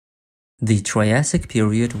The Triassic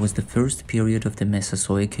period was the first period of the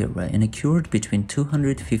Mesozoic era and occurred between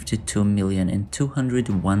 252 million and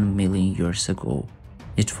 201 million years ago.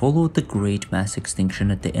 It followed the Great Mass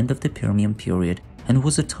Extinction at the end of the Permian period and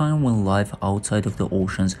was a time when life outside of the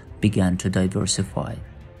oceans began to diversify.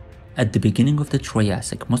 At the beginning of the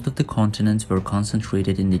Triassic, most of the continents were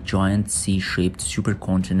concentrated in the giant C-shaped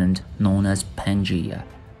supercontinent known as Pangaea.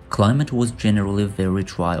 Climate was generally very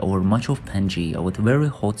dry over much of Pangaea, with very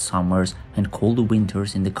hot summers and cold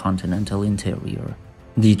winters in the continental interior.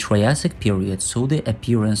 The Triassic period saw the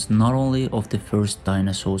appearance not only of the first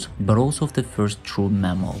dinosaurs but also of the first true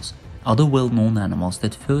mammals. Other well-known animals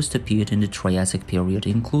that first appeared in the Triassic period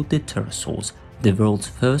include the pterosaurs, the world's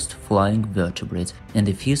first flying vertebrates, and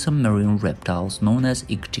the fearsome marine reptiles known as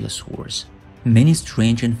ichthyosaurs. Many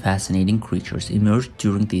strange and fascinating creatures emerged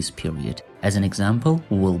during this period. As an example,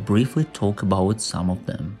 we will briefly talk about some of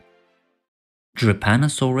them.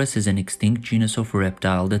 Drepanosaurus is an extinct genus of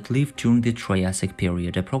reptile that lived during the Triassic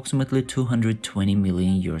period approximately 220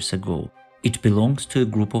 million years ago. It belongs to a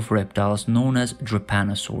group of reptiles known as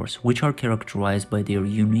Drepanosaurs, which are characterized by their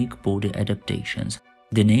unique body adaptations.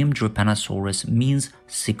 The name Drepanosaurus means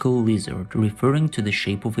sickle lizard, referring to the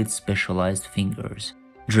shape of its specialized fingers.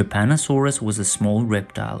 Drepanosaurus was a small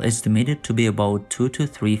reptile estimated to be about 2 to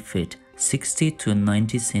 3 feet, 60 to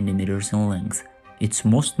 90 centimeters in length. Its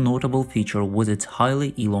most notable feature was its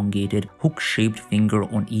highly elongated, hook-shaped finger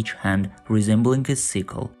on each hand resembling a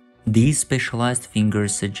sickle. These specialized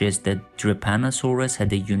fingers suggest that Drepanosaurus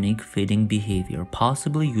had a unique feeding behavior,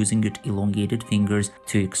 possibly using its elongated fingers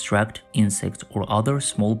to extract insects or other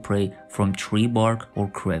small prey from tree bark or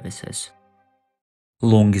crevices.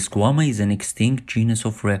 Longisquama is an extinct genus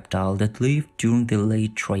of reptile that lived during the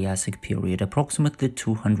late Triassic period approximately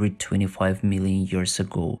 225 million years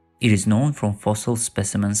ago. It is known from fossil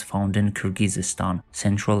specimens found in Kyrgyzstan,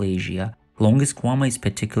 Central Asia. Longisquama is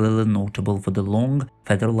particularly notable for the long,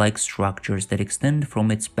 feather-like structures that extend from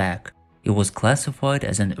its back. It was classified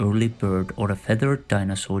as an early bird or a feathered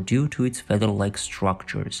dinosaur due to its feather-like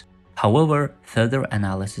structures. However, further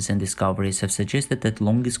analysis and discoveries have suggested that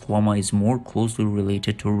Longisquama is more closely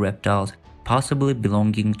related to reptiles, possibly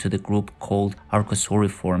belonging to the group called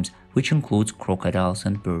Archosauriforms, which includes crocodiles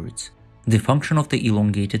and birds. The function of the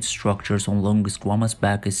elongated structures on Longisquama's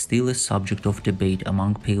back is still a subject of debate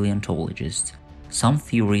among paleontologists. Some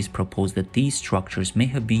theories propose that these structures may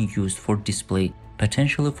have been used for display,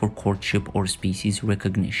 potentially for courtship or species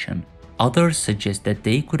recognition. Others suggest that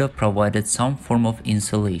they could have provided some form of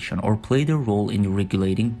insulation or played a role in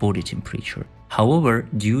regulating body temperature. However,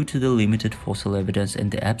 due to the limited fossil evidence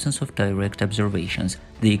and the absence of direct observations,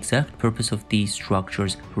 the exact purpose of these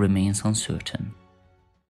structures remains uncertain.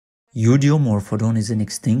 Eudimorphodon is an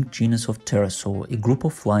extinct genus of pterosaur, a group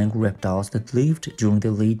of flying reptiles that lived during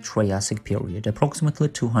the late Triassic period, approximately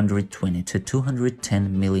 220 to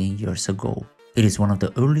 210 million years ago. It is one of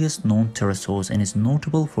the earliest known pterosaurs and is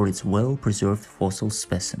notable for its well-preserved fossil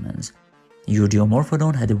specimens.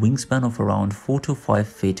 Eudimorphodon had a wingspan of around 4 to 5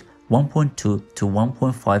 feet, 1.2 to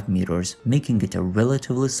 1.5 meters, making it a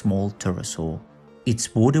relatively small pterosaur. Its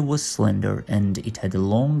body was slender and it had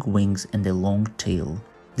long wings and a long tail.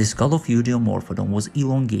 The skull of Eudimorphodon was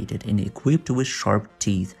elongated and equipped with sharp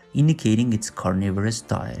teeth, indicating its carnivorous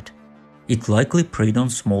diet. It likely preyed on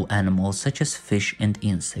small animals such as fish and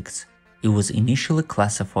insects. It was initially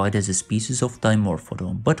classified as a species of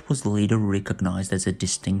Dimorphodon, but was later recognized as a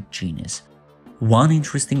distinct genus. One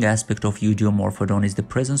interesting aspect of Eudimorphodon is the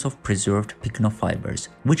presence of preserved pycnofibers,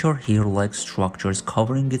 which are hair-like structures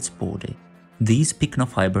covering its body. These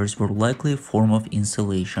pycnofibers were likely a form of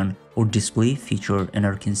insulation or display feature and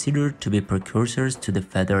are considered to be precursors to the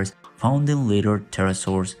feathers found in later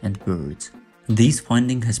pterosaurs and birds. This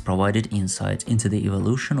finding has provided insights into the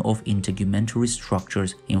evolution of integumentary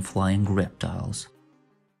structures in flying reptiles.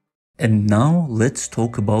 And now let's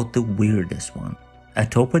talk about the weirdest one.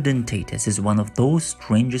 Atopodentatus is one of those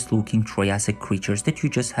strangest looking Triassic creatures that you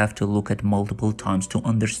just have to look at multiple times to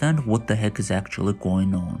understand what the heck is actually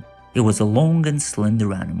going on. It was a long and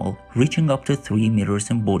slender animal, reaching up to 3 meters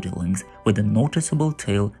in body length, with a noticeable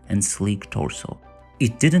tail and sleek torso.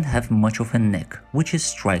 It didn't have much of a neck, which is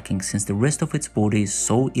striking since the rest of its body is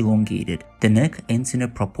so elongated. The neck ends in a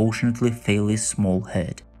proportionately fairly small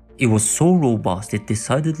head. It was so robust it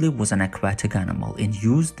decidedly was an aquatic animal and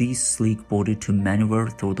used this sleek body to maneuver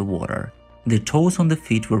through the water. The toes on the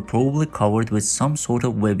feet were probably covered with some sort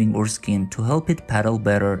of webbing or skin to help it paddle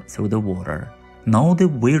better through the water. Now the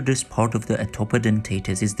weirdest part of the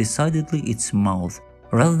Atopodentatus is decidedly its mouth.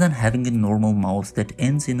 Rather than having a normal mouth that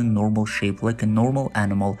ends in a normal shape like a normal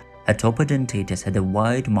animal, Atopodentatus had a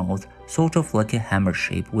wide mouth, sort of like a hammer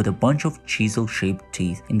shape with a bunch of chisel-shaped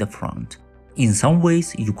teeth in the front. In some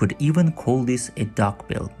ways, you could even call this a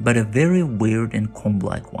duckbill, but a very weird and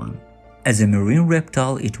comb-like one. As a marine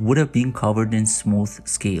reptile, it would have been covered in smooth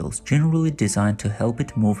scales, generally designed to help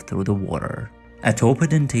it move through the water.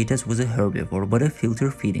 Atopodentatus was a herbivore, but a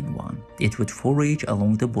filter-feeding one. It would forage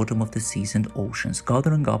along the bottom of the seas and oceans,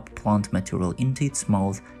 gathering up plant material into its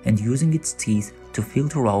mouth and using its teeth to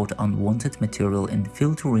filter out unwanted material and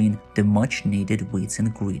filter in the much-needed weeds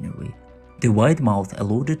and greenery. The wide mouth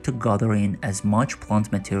allowed it to gather in as much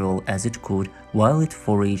plant material as it could while it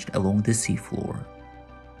foraged along the seafloor.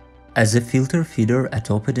 As a filter feeder,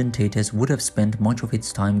 Atopodentatus would have spent much of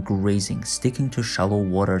its time grazing, sticking to shallow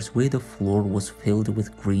waters where the floor was filled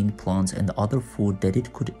with green plants and other food that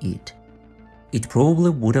it could eat. It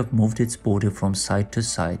probably would have moved its body from side to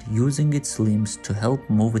side, using its limbs to help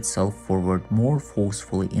move itself forward more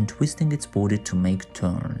forcefully and twisting its body to make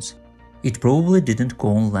turns. It probably didn't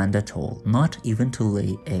go on land at all, not even to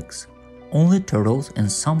lay eggs. Only turtles and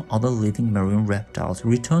some other living marine reptiles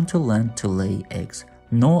returned to land to lay eggs.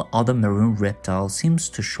 No other marine reptile seems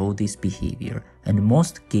to show this behavior, and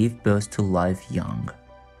most gave birth to live young.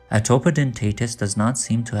 Atopodentatus does not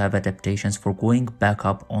seem to have adaptations for going back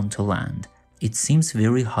up onto land. It seems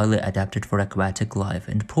very highly adapted for aquatic life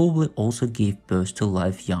and probably also gave birth to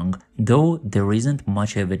live young, though there isn't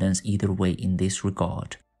much evidence either way in this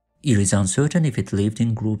regard. It is uncertain if it lived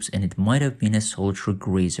in groups, and it might have been a solitary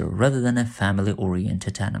grazer rather than a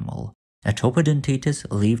family-oriented animal. Atopodentatus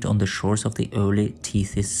lived on the shores of the early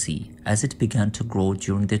Tethys Sea as it began to grow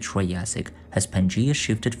during the Triassic as Pangaea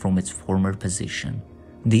shifted from its former position.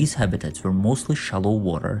 These habitats were mostly shallow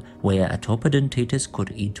water where Atopodentatus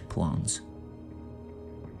could eat plants.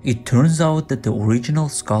 It turns out that the original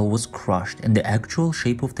skull was crushed and the actual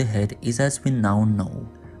shape of the head is as we now know.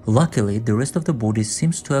 Luckily, the rest of the body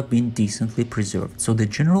seems to have been decently preserved, so the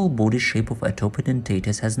general body shape of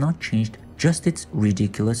Atopodentatus has not changed, just its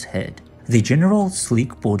ridiculous head. The general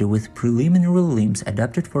sleek body with preliminary limbs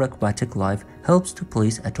adapted for aquatic life helps to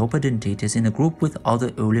place Atopodentatus in a group with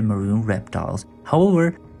other early marine reptiles.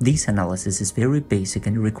 However, this analysis is very basic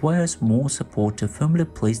and requires more support to firmly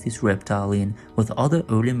place this reptile in with other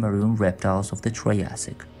early marine reptiles of the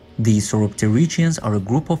Triassic. The Sauropterygians are a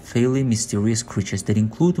group of fairly mysterious creatures that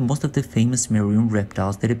include most of the famous marine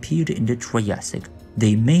reptiles that appeared in the Triassic.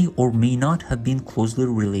 They may or may not have been closely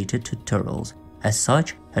related to turtles. As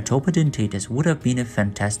such, Atopodentatus would have been a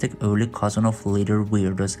fantastic early cousin of later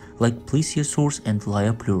weirdos like Plesiosaurs and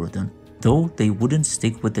Liopleurodon, though they wouldn't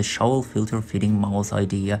stick with the shovel filter feeding mouth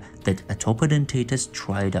idea that Atopodentatus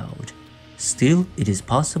tried out. Still, it is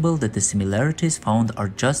possible that the similarities found are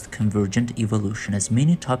just convergent evolution, as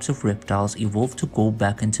many types of reptiles evolved to go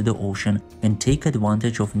back into the ocean and take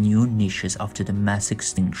advantage of new niches after the mass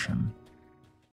extinction.